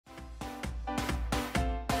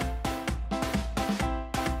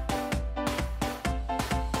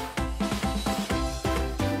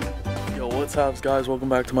What's up, guys? Welcome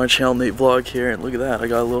back to my channel, NateVlog here. And look at that, I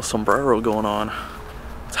got a little sombrero going on.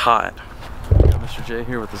 It's hot. Got Mr. J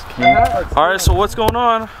here with his king. Alright, so what's going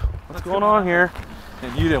on? What's going on here?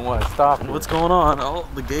 And you didn't want to stop. What's going on? Oh,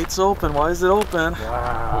 the gate's open. Why is it open?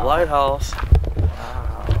 Wow. The lighthouse.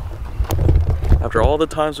 Wow. After all the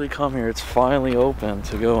times we come here, it's finally open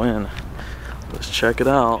to go in. Let's check it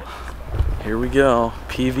out. Here we go.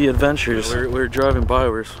 PV Adventures. We're driving by.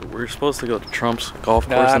 We're supposed to go to Trump's golf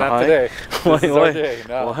course and not hike. today. Wait, this is our day.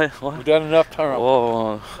 No. What? We've done enough time.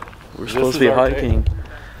 Whoa, we're supposed to be hiking,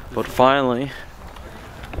 but finally,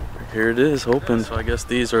 here it is, open. So I guess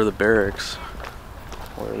these are the barracks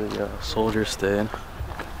where the soldiers stayed,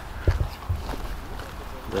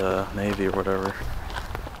 the Navy or whatever.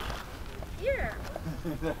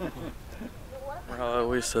 I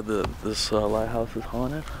always said that this lighthouse is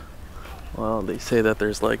haunted. Well, they say that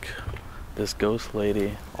there's like this ghost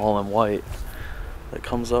lady, all in white, that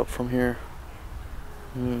comes up from here.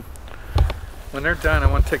 When they're done, I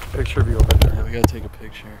want to take a picture of you over there. Yeah, we gotta take a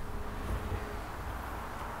picture.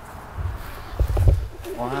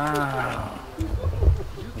 Wow.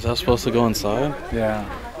 Is that supposed to go inside? Yeah.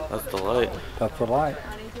 That's the light. That's the light.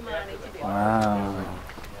 Wow.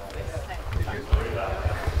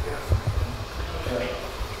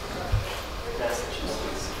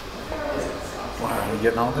 Wow, are you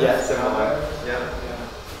getting all this? Yes, yeah.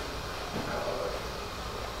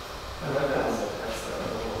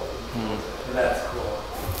 That's cool.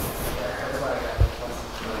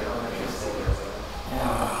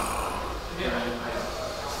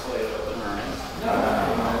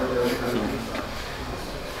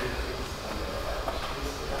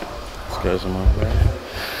 This guy's on my way.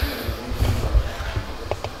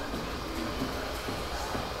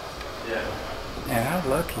 Man, how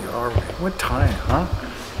lucky are we? What time, huh?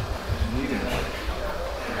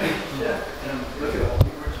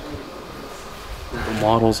 The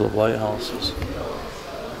models of lighthouses.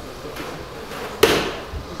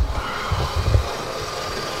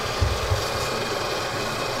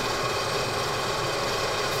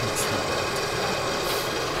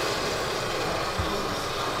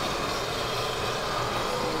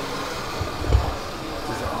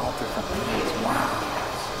 These are all different things. Wow.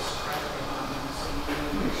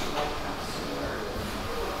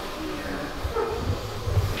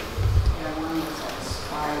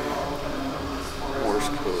 Morse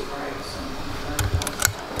code.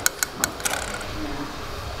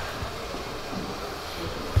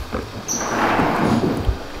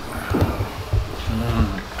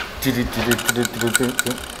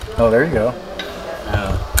 Oh, there you go.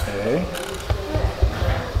 Yeah. Okay.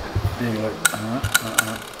 You look,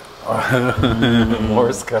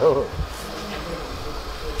 Morse code.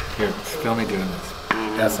 Here, film me doing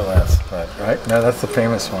this. SOS, but right? No, that's the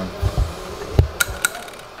famous one.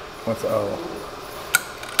 What's O?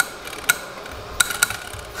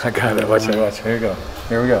 I got it. Watch it. Watch. Here you go.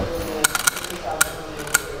 Here we go.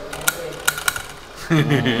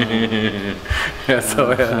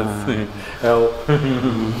 SOS. Help. A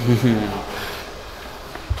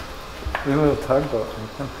little tugboat.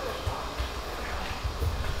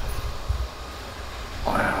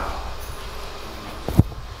 Wow.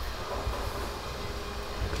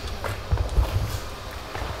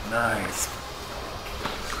 Nice.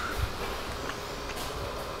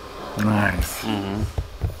 Nice.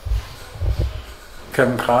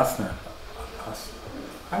 Kevin Costner.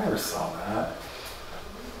 I never saw that.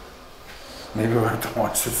 Maybe we'll have to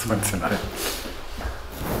watch this one tonight.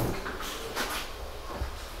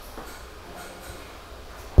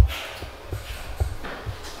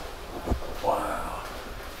 Wow.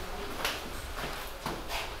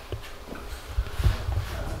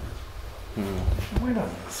 Why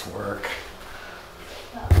doesn't this work?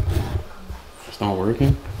 It's not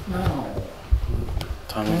working? No.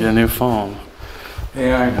 Time to get a new phone.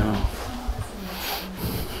 Yeah, I know.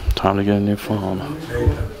 Time to get a new phone.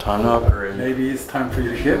 Time to upgrade. Maybe it's time for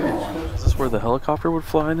you to get me one. Is this where the helicopter would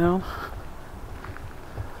fly down?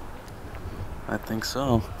 I think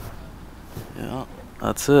so. Yeah,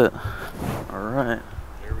 that's it. Alright.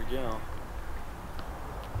 Here we go.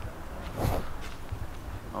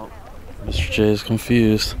 Oh, Mr. J is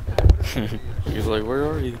confused. He's like, where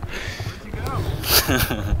are you?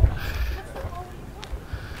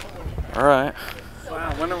 Alright. Wow,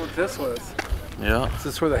 I wonder what this was. Yeah. Is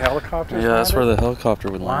this where the helicopter Yeah, that's where the helicopter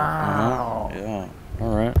would land. Wow. Yeah.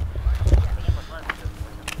 Alright.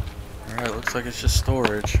 Alright, looks like it's just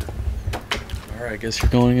storage. Alright, I guess you're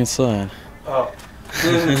going inside. Oh, this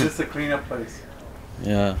is just a cleanup place.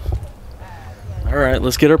 Yeah. Alright,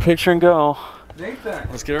 let's get our picture and go. Nathan.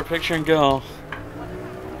 Let's get our picture and go.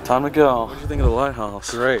 time to go. What do you think of the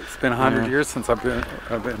lighthouse? Great. It's been 100 years since I've been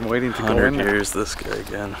waiting to go in 100 there. years, this guy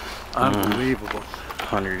again. Unbelievable.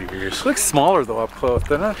 100 years. It looks smaller though up close,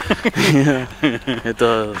 doesn't it? Yeah, it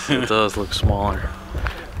does. It does look smaller.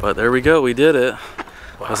 But there we go. We did it.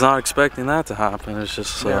 Wow. I was not expecting that to happen. It's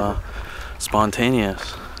just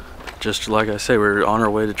spontaneous. Just like I say, we're on our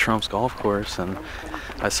way to Trump's golf course, and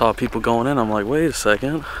I saw people going in. I'm like, wait a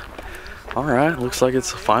second. All right, looks like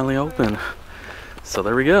it's finally open. So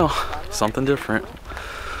there we go. Something different.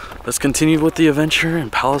 Let's continue with the adventure in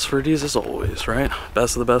Palos Verdes as always, right?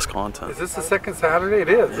 Best of the best content. Is this the second Saturday? It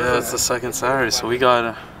is. Yeah, it's the second Saturday, so we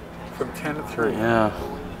got... From 10 to 3. Yeah.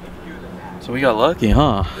 So we got lucky,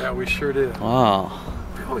 huh? Yeah, we sure did. Wow.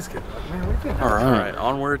 We always get lucky. Man, we did. All right,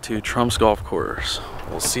 onward to Trump's golf course.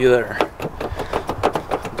 We'll see you there.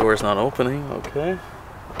 Door's not opening, okay.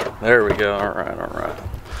 There we go, all right, all right.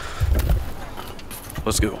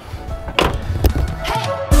 Let's go.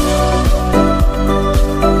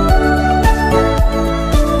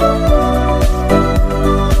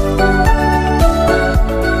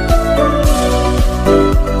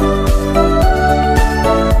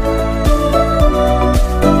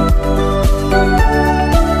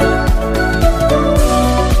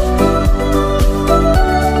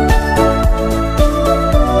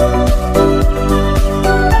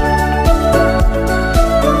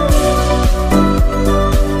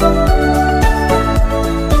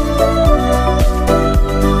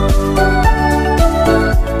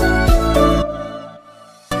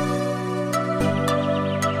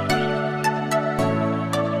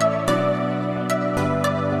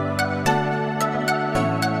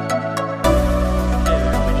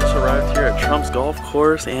 Trump's golf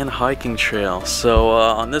course and hiking trail. So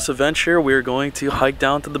on this adventure we're going to hike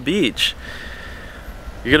down to the beach.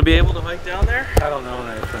 You're gonna be able to hike down there? I don't know,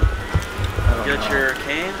 Nathan. I You got your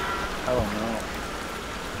cane? I don't know.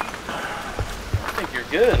 I think you're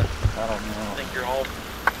good. I don't know. I think you're all...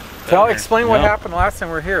 Explain what happened last time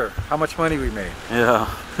we were here. How much money we made. Yeah.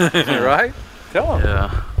 Right? Tell them.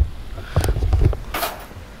 Yeah.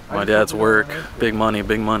 My dad's work. Big money,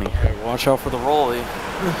 big money. Hey, watch out for the rollie.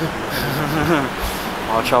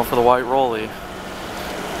 Watch out for the white rollie.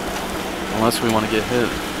 Unless we want to get hit,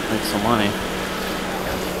 make some money.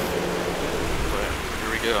 But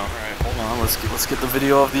here we go. Alright, hold on. Let's get the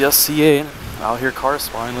video of the SC8. Out here car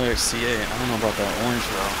spying there, C8. I don't know about that orange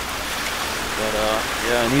though. But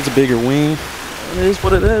yeah, it needs a bigger wing. It is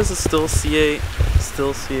what it is. It's still C8.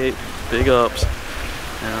 Still C8. Big ups.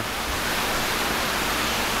 Yeah.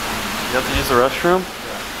 You have to use the restroom?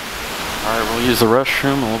 Yeah. Alright, we'll use the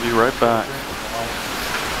restroom and we'll be right back.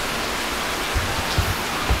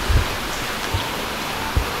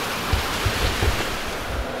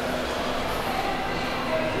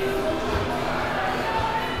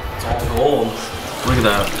 It's all gold. Look at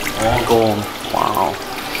that. All gold. Wow.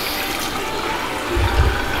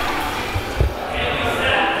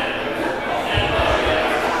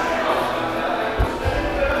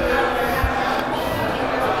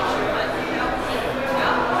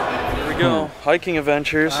 Go. Hiking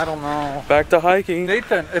adventures. I don't know. Back to hiking.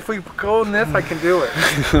 Nathan, if we go in this, I can do it.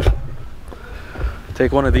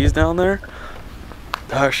 Take one of these down there.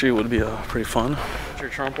 Actually, it would be pretty fun. Your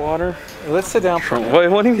Trump water. Let's sit down. Wait,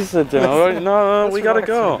 what do you sit down? No, we gotta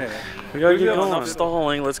go. We gotta get going. Enough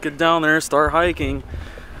stalling. Let's get down there. Start hiking.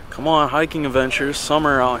 Come on, hiking adventures.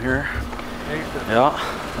 Summer out here. Yeah,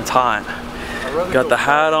 it's hot. Got the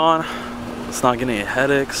hat on. Let's not get any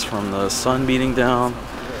headaches from the sun beating down.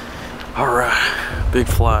 All right, big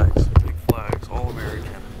flags, all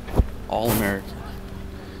American, all American.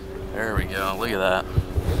 There we go, look at that.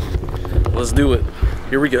 Let's do it.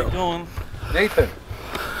 Here we go. Going. Nathan.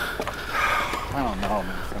 I don't know,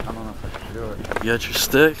 Nathan. I don't know if I can do it. You got your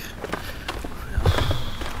stick? Yeah.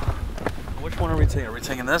 Which one are we taking? Are we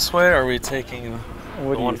taking this way or are we taking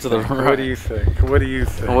the one to the right? What do you think? What do you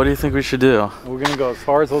think? What do you think we should do? We're gonna go as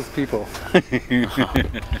far as those people.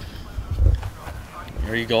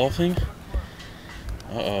 Are you golfing?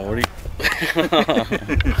 Uh-oh, what are you...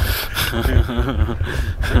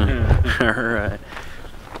 Alright.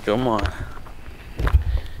 Come on.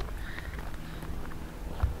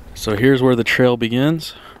 So here's where the trail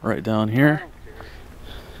begins. Right down here.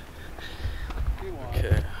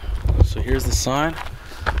 Okay. So here's the sign.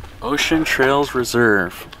 Ocean Trails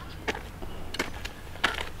Reserve.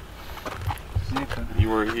 You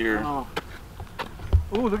were here. Oh.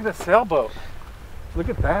 Ooh, look at that sailboat. Look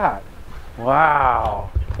at that.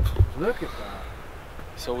 Wow. Look at that.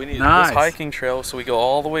 So we need this hiking trail, so we go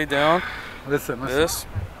all the way down. Listen. Listen.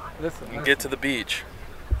 And get to the beach.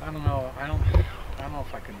 I don't know. don't know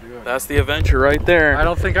if I can do it. That's the adventure right there. I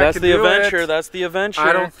don't think I can do it. That's the adventure. That's the adventure.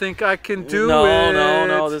 I don't think I can do it.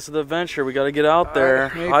 No. This is the adventure. We got to get out there.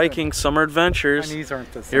 Nathan. Hiking, summer adventures. My knees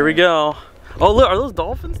aren't the same. Here we go. Oh, look. Are those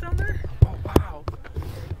dolphins down there? Oh, wow.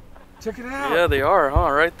 Check it out. Yeah, they are,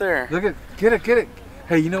 huh? Right there. Look at, get it.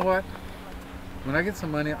 Hey, you know what? When I get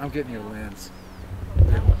some money, I'm getting your lens.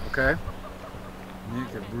 Okay? You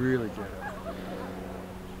can really get it.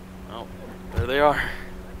 Oh, there they are.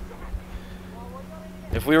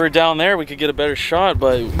 If we were down there, we could get a better shot,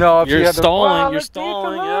 but no, you're stalling. You're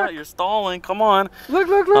stalling. Yeah, you're stalling. Come on. Look.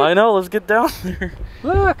 I know. Let's get down there.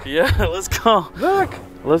 Look. Yeah, let's go. Look.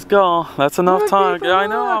 Let's go. That's enough time. Nathan, Yeah, I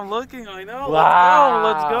know. look. I'm looking. I know. Wow.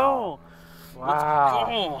 Let's go.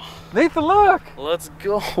 Wow. Nathan, look. Let's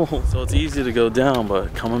go. So it's easy to go down,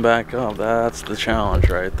 but coming back up, that's the challenge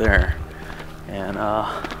right there. And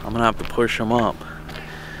I'm gonna have to push them up.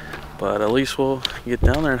 But at least we'll get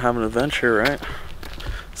down there and have an adventure, right?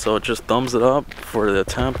 So it just thumbs it up for the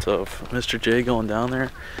attempt of Mr. J going down there.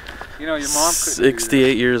 You know, your mom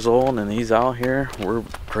 68 years old and he's out here. We're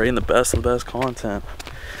creating the best of the best content.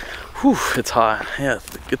 Whew, it's hot. Yeah,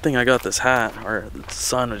 good thing I got this hat, or the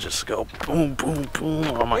sun would just go boom, boom, boom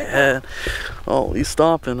on my head. Oh, he's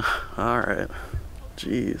stopping. All right.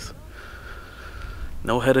 Jeez.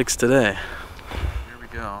 No headaches today. Here we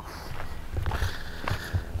go.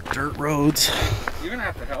 Dirt roads. You're gonna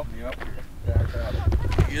have to help me up here. Back up.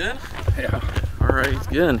 You good? Yeah. All right, he's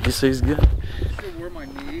good. He says he's good. Where my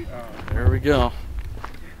knee? There we go.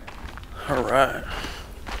 All right.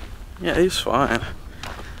 Yeah, he's fine.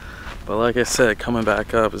 But like I said, coming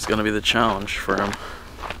back up is going to be the challenge for him.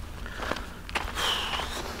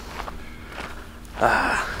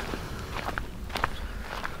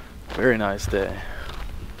 Very nice day.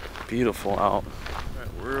 Beautiful out.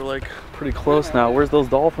 We're like pretty close now. Where's those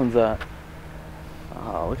dolphins at?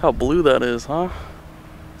 Look how blue that is, huh?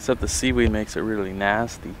 Except the seaweed makes it really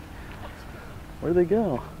nasty. Where'd they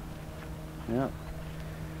go? Yeah.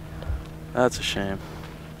 That's a shame.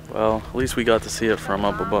 Well, at least we got to see it from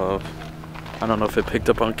up above. I don't know if it picked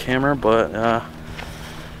up on camera, but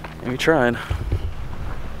we tried.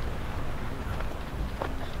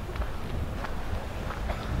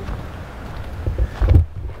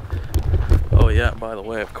 Oh yeah, by the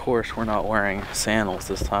way, of course we're not wearing sandals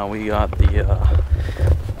this time. We got the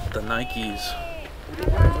Nikes.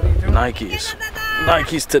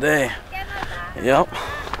 Nikes today. Yep.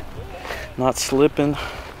 Not slipping.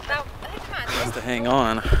 Has to hang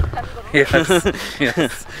on. Yes.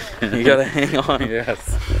 Yes. You gotta hang on.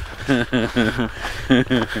 Yes.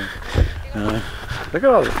 Look at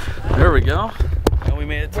all this. There we go. And we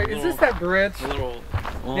made it to Wait, is this that bridge?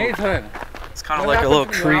 Nathan. It's kind of like a little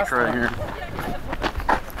creek right here.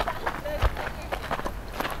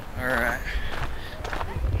 All right.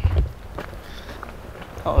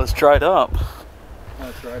 Oh, it's dried up. Oh,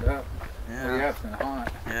 it's dried up. Yeah. Well, yeah, it's been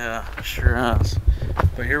hot. Yeah, sure has.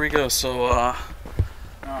 But here we go. So, oh,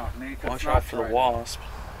 Nathan, watch out for the wasp.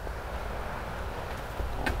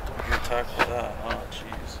 We're gonna tackle that. Oh,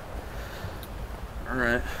 jeez. All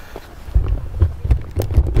right.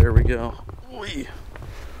 There we go. Whee.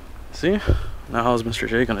 See? Now how's Mr.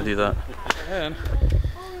 J gonna do that? Go ahead.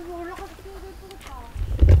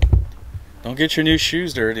 Don't get your new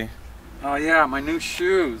shoes dirty. Oh yeah, my new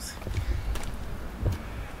shoes.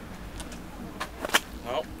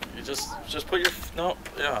 Nope. You just put your nope.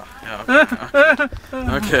 Yeah.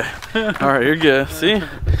 Okay. All right, you're good. See?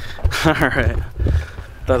 All right.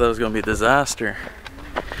 Thought that was gonna be a disaster.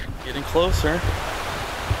 Getting closer.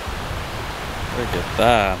 Look at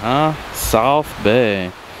that, huh? South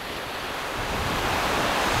Bay.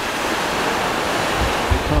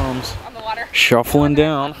 Here it comes. On the water. Shuffling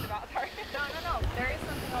down. No. There is something over there.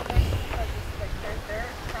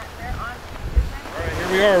 They're on. Alright, here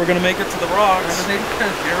we are. We're gonna make it to the rocks.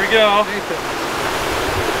 Here we go.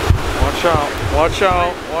 Watch out. Watch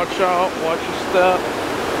out. Watch out. Watch your step.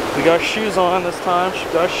 We got shoes on this time. She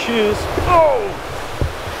got shoes. Oh!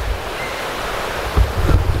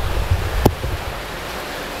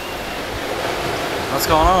 What's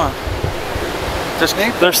going on?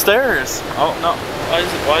 There's stairs. Oh no. Why is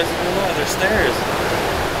it doing that? There's stairs.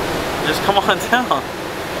 Just come on down.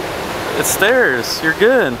 It's stairs. You're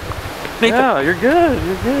good. Yeah, you're good.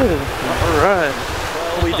 You're good. Alright.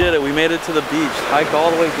 Well, we did it. We made it to the beach. Hiked all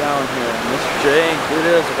the way down here. Mr. J did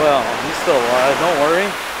it as well. He's still alive. Don't worry.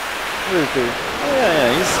 Where is he? Oh,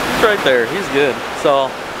 yeah, he's right there. He's good. So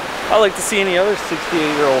I'd like to see any other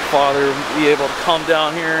 68-year-old father be able to come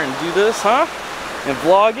down here and do this, huh? And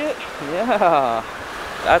vlog it? Yeah.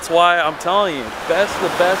 That's why I'm telling you, best of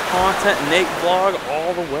the best content, NateVlog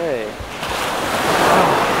all the way.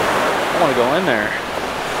 I want to go go in there.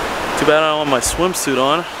 Too bad I don't have my swimsuit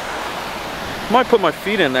on. Might put my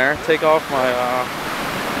feet in there, take off my,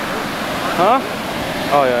 huh?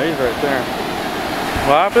 Oh yeah, he's right there.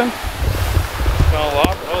 What happened? Oh,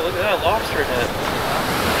 look at that lobster head.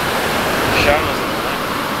 Shadows.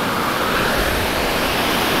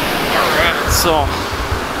 Alright, so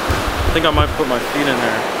I think I might put my feet in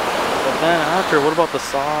there. But then after, what about the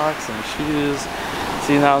socks and the shoes?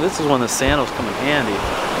 See, now this is when the sandals come in handy.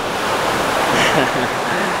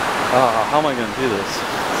 How am I going to do this?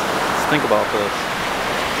 Let's think about this.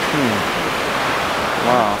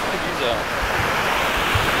 Wow.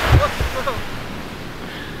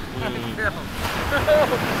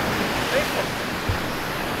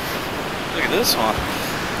 Look at this one.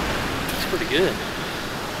 It's pretty good.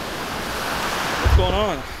 What's going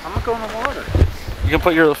on? I'm gonna go in the water. You can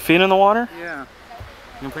put your feet in the water? Yeah.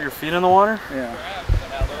 You can put your feet in the water? Yeah.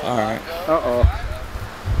 Alright. Uh-oh.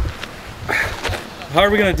 How are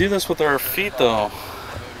we going to do this with our feet though?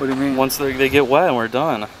 What do you mean? Once they get wet and we're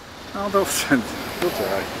done. Oh, they'll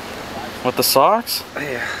dry. With the socks?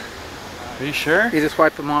 Yeah. Are you sure? You just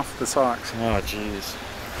wipe them off with the socks. Oh, jeez.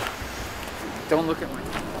 Don't look at me.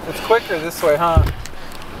 It's quicker this way, huh?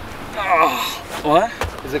 Oh, what?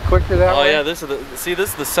 Is it quicker that way? Oh yeah, this is the, see,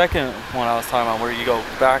 this is the second one I was talking about where you go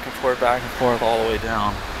back and forth all the way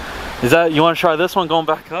down. Is that, you want to try this one going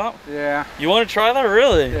back up? Yeah. You want to try that,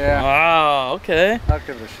 really? Yeah. Wow, okay. I'll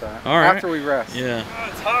give it a shot. All right. After we rest. Yeah. Oh,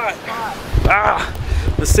 it's hot. Ah,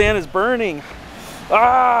 the sand is burning.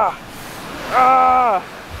 Ah, ah.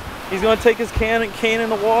 He's going to take his cane in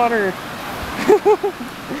the water.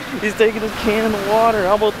 He's taking his can in the water.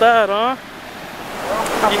 How about that, huh?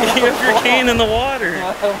 You have your cane in the water.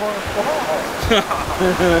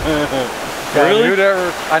 Really?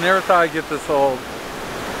 I never thought I'd get this old.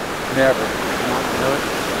 Never. Never.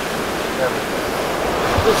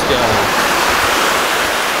 This guy.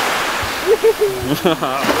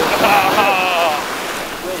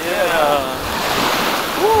 Yeah.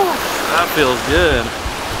 Woo. That feels good.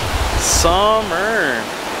 Summer.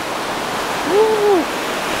 Woo.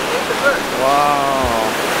 Wow.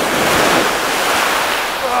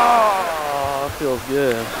 Oh, that feels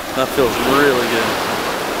good. That feels really good.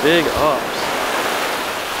 Big ups.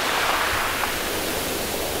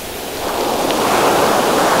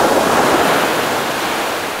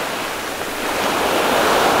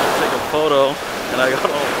 Take a photo and I got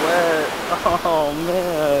all wet. Oh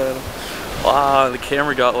man. Wow, the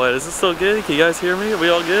camera got wet. Is this still good? Can you guys hear me? Are we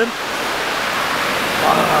all good?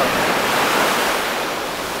 Wow.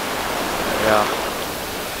 Yeah.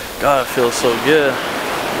 God, it feels so good.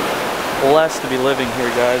 Blessed to be living here,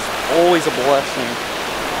 guys. Always a blessing.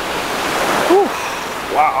 Whew.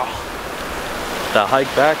 Wow. That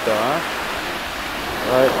hike back though, huh?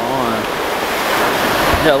 Right on.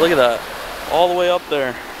 Yeah, look at that. All the way up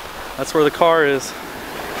there. That's where the car is.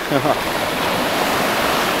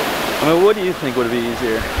 I mean, what do you think would be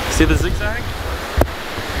easier? See the zigzag?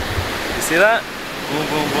 You see that? Boom,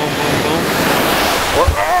 boom, boom, boom, boom.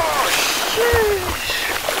 Oh, sheesh.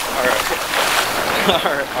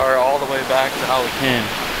 Alright, all the way back to how we came.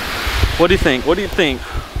 What do you think? What do you think?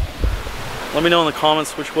 Let me know in the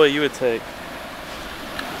comments which way you would take.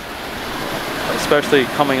 Especially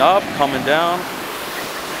coming up, coming down.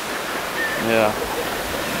 Yeah.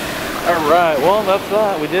 Alright, well that's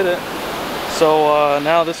that. We did it. So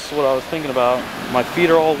now this is what I was thinking about. My feet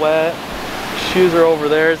are all wet. Shoes are over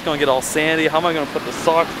there. It's going to get all sandy. How am I going to put the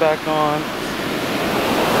socks back on?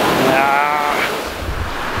 Ah.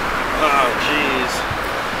 Oh, jeez.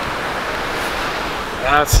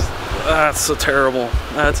 That's a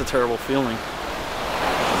terrible feeling.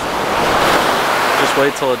 Just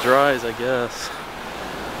wait till it dries, I guess.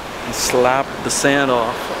 And slap the sand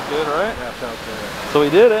off. Felt good, right? Yeah, felt good. So we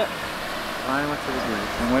did it. I went to the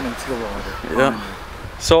beach and went into the water. Yeah.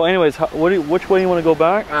 So anyways, which way do you want to go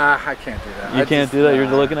back? I can't do that. You can't do that? You're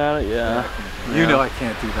looking at it? Yeah. You know I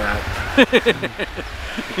can't do that.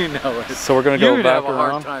 You know it. So we're going to go back around? You would have a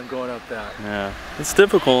hard time going up that. Yeah. It's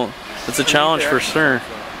difficult. It's a challenge for sure.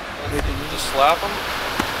 Can you just slap them?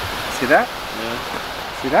 See that? Yeah.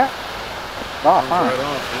 See that? Oh, Right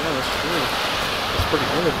off. Yeah, that's true. That's pretty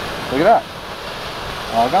good. Look at that.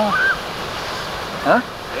 All gone. Huh?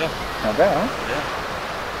 Yeah. Not bad, huh? Yeah.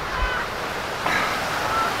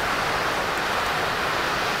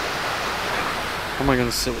 How am I going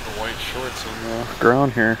to sit with the white shorts on the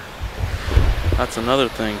ground here? That's another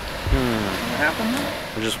thing. What happened?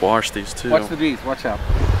 I just washed these too. Watch the bees. Watch out.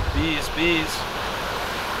 Bees.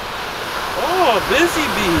 Oh, busy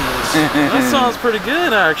bees. That sounds pretty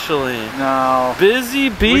good, actually. No. Busy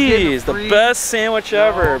bees, the best sandwich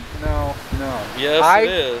ever. No. Yes, I it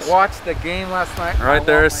is. watched the game last night. Right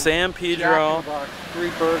there, San Pedro. 3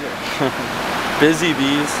 burgers. Busy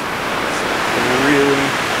Bees. Really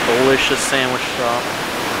delicious sandwich shop.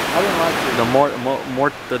 I didn't like it. The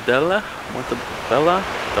mortadella? Mortadella?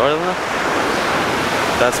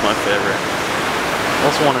 That's my favorite. I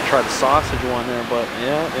also want to try the sausage one there, but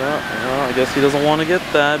yeah, I guess he doesn't want to get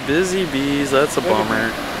that. Busy Bees, that's a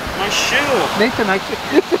bummer. My shoe! Nathan,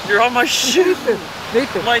 You're on my shoe!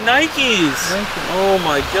 Nathan. My Nikes! Nathan. Oh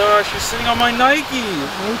my gosh, you're sitting on my Nikes!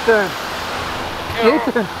 Nathan.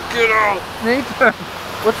 Nathan. Get out! Nathan.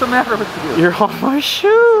 What's the matter with you? You're on my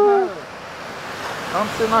shoe! I'm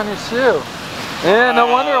sitting on your shoe. Yeah, no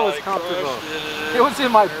wonder it was comfortable. It was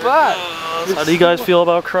in my butt. How do you guys feel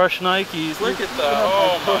about crushed Nikes? Look at that.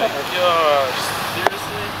 Oh my gosh.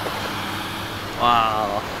 Seriously?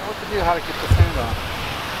 Wow. What to do, how to get this hand on.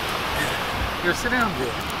 You're sit down, dude.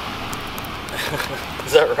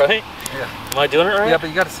 Is that right? Yeah. Am I doing it right? Yeah, but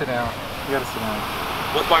you gotta sit down. You gotta sit down.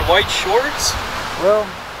 With my white shorts? Well,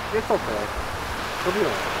 it's okay. It'll be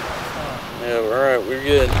alright. Yeah, alright, we're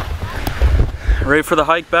good. Ready for the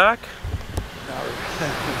hike back?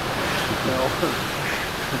 No.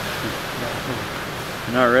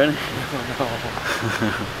 Not ready? No.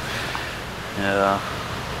 Yeah.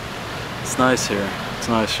 It's nice here. It's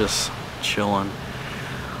nice just chilling.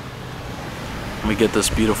 We get this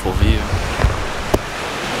beautiful view.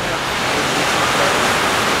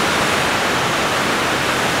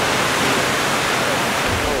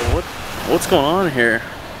 Oh, what's going on here?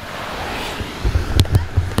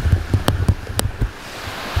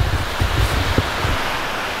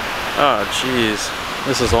 Oh, jeez.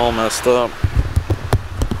 This is all messed up.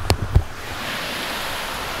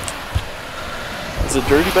 Is it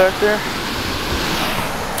dirty back there?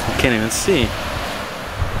 I can't even see.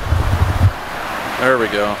 There we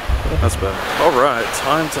go. That's better. Alright,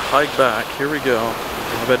 time to hike back. Here we go.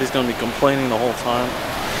 I bet he's going to be complaining the whole time.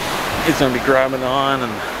 He's going to be grabbing on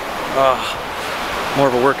and more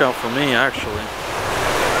of a workout for me, actually.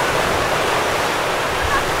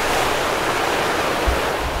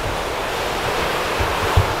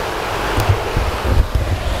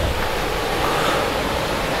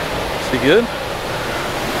 Is he good?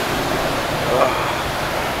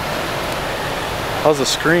 How's the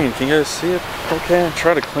screen? Can you guys see it? Okay, I'll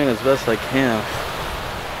try to clean as best I can.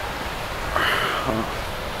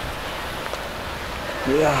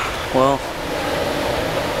 Yeah, well,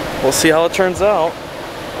 we'll see how it turns out.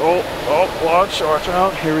 Oh, watch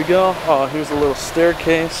out. Here we go. Oh, here's a little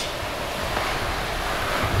staircase.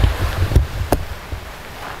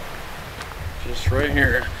 Just right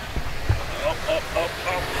here. Up.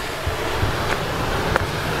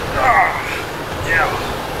 Yeah.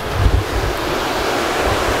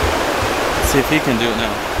 See if he can do it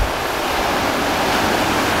now.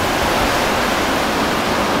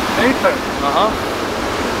 Nathan.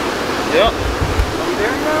 Yep. Are we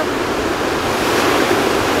there yet?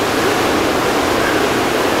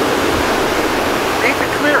 Nathan,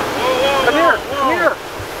 come here. Whoa, Come here.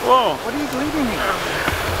 Whoa. What are you leaving me?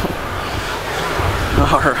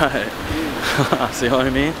 Alright. See what I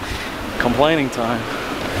mean? Complaining time.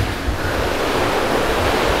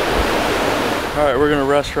 Alright, we're gonna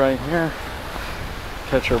rest right here.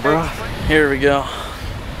 Catch our breath. Here we go.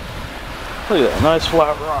 Look at that, nice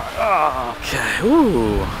flat rock. Okay,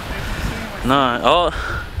 ooh. Nice. Oh,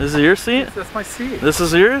 this is your seat? That's my seat. This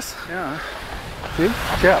is yours? Yeah. See?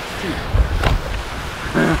 Jeff, see.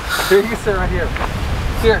 Here, you can sit right here.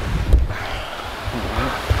 Here.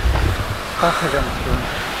 I'll take on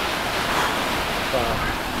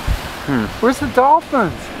the Where's the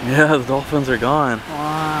dolphins? Yeah, the dolphins are gone.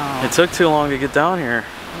 Wow. It took too long to get down here.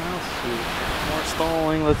 More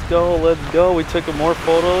stalling. Let's go. We took more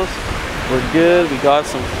photos. We're good. We got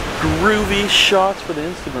some groovy shots for the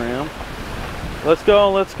Instagram. Let's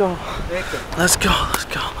go. Let's go.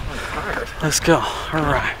 All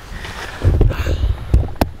right.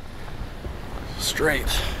 Straight.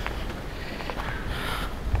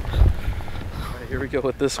 Here we go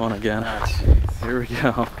with this one again. Here we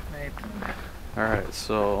go. Alright,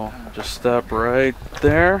 so just step right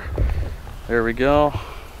there. There we go.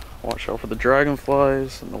 Watch out for the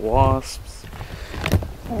dragonflies and the wasps.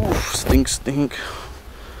 Oof, stink.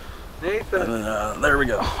 Nathan. And then, there we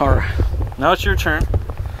go. Alright, now it's your turn.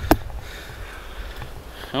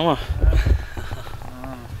 Come on.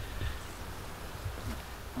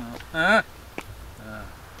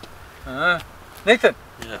 Nathan.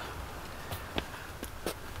 Yeah.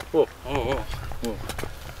 Whoa.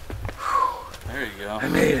 There you go. I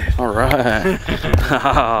made it. All right.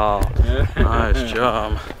 Oh, nice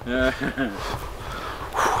job.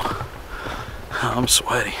 I'm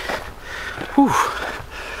sweaty. Whew.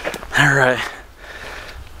 All right.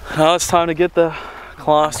 Now it's time to get the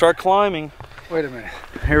start climbing. Wait a minute.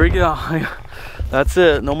 Here we go. That's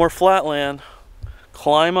it. No more flat land.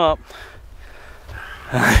 Climb up.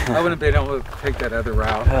 I wouldn't have been able to take that other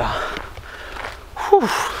route. Whew.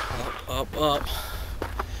 Up.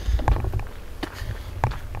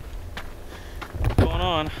 What's going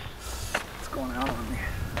on? What's going on with me?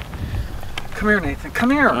 Come here, Nathan.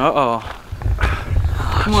 Come here. Uh-oh.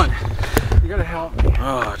 Come on. You gotta help me.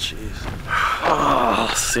 Oh, jeez.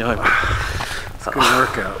 Oh, see how it's a good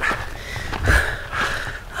workout.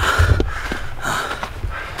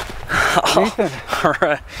 Nathan. All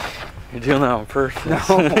right. You're doing that on purpose. No.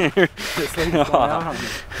 This lady's going out on me.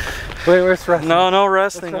 Wait, where's resting? No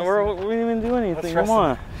resting. We didn't even do anything. Come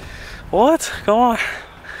on. What? Come on.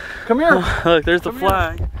 Come here. Look, there's the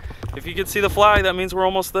flag. If you can see the flag, that means we're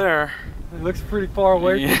almost there. It looks pretty far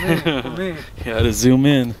away from me. Yeah, to zoom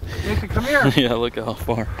in. Nathan, come here. Yeah, look how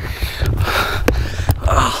far.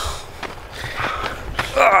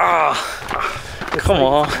 Come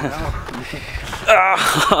on.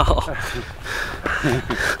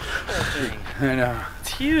 I know.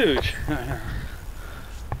 It's huge.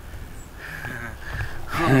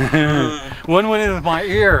 One went into my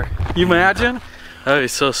ear. You imagine? That'd be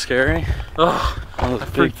so scary. Oh, all those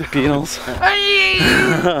big beetles. And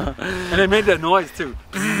they made that noise too.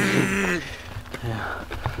 Yeah.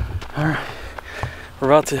 All right. We're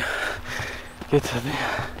about to get to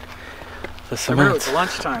the cement. It's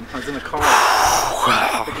lunchtime. I was in the car.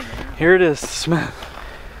 Wow. Here it is, the cement.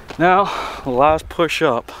 Now, the last push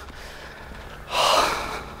up.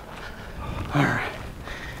 All right.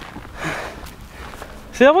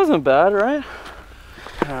 See, that wasn't bad, right?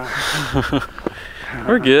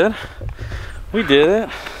 We're good. We did it.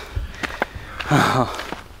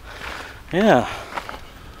 Yeah.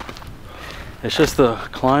 It's just the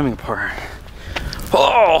climbing part.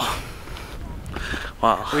 Oh!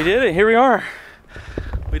 Wow. We did it. Here we are.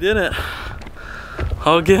 We did it.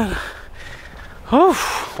 All good. Whew.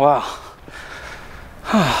 Wow.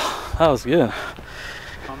 That was good.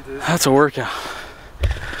 That's a workout.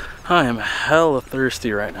 I am hella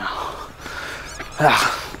thirsty right now.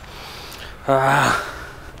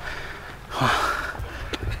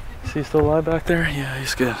 Is he still alive back there? Yeah,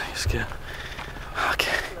 he's good. He's good.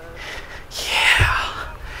 Okay. Yeah.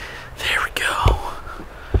 There we go.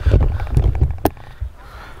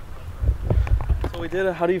 So we did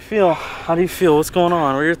it. How do you feel? How do you feel? What's going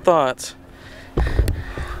on? What are your thoughts?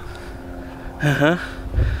 Uh-huh.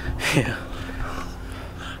 Yeah.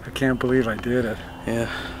 I can't believe I did it. Yeah.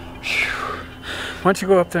 Why don't you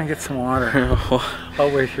go up there and get some water?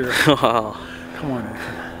 I'll wait here. Wow. Come on,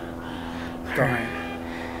 Nathan. Dying.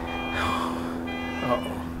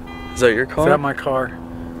 Uh-oh. Is that your car? Is that my car?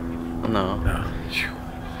 No. No.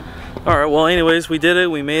 Alright, well anyways, we did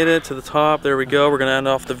it. We made it to the top. There we go. We're going to end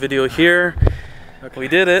off the video here. Okay. We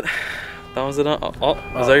did it. Thumbs it up. Oh,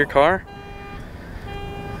 is that your car?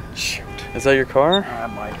 Shoot. Is that your car? I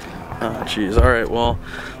might be. Oh, jeez. Alright, well,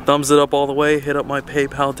 thumbs it up all the way. Hit up my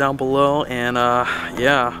PayPal down below. And,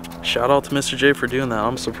 yeah, shout out to Mr. J for doing that.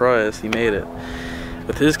 I'm surprised he made it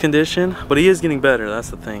with his condition. But he is getting better. That's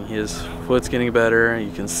the thing. His foot's getting better.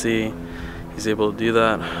 You can see he's able to do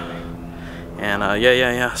that. And,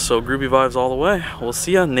 yeah. So, groovy vibes all the way. We'll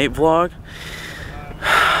see ya. NateVlog.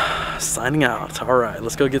 Signing out. Alright,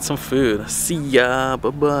 let's go get some food. See ya.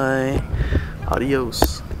 Bye-bye.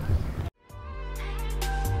 Adios.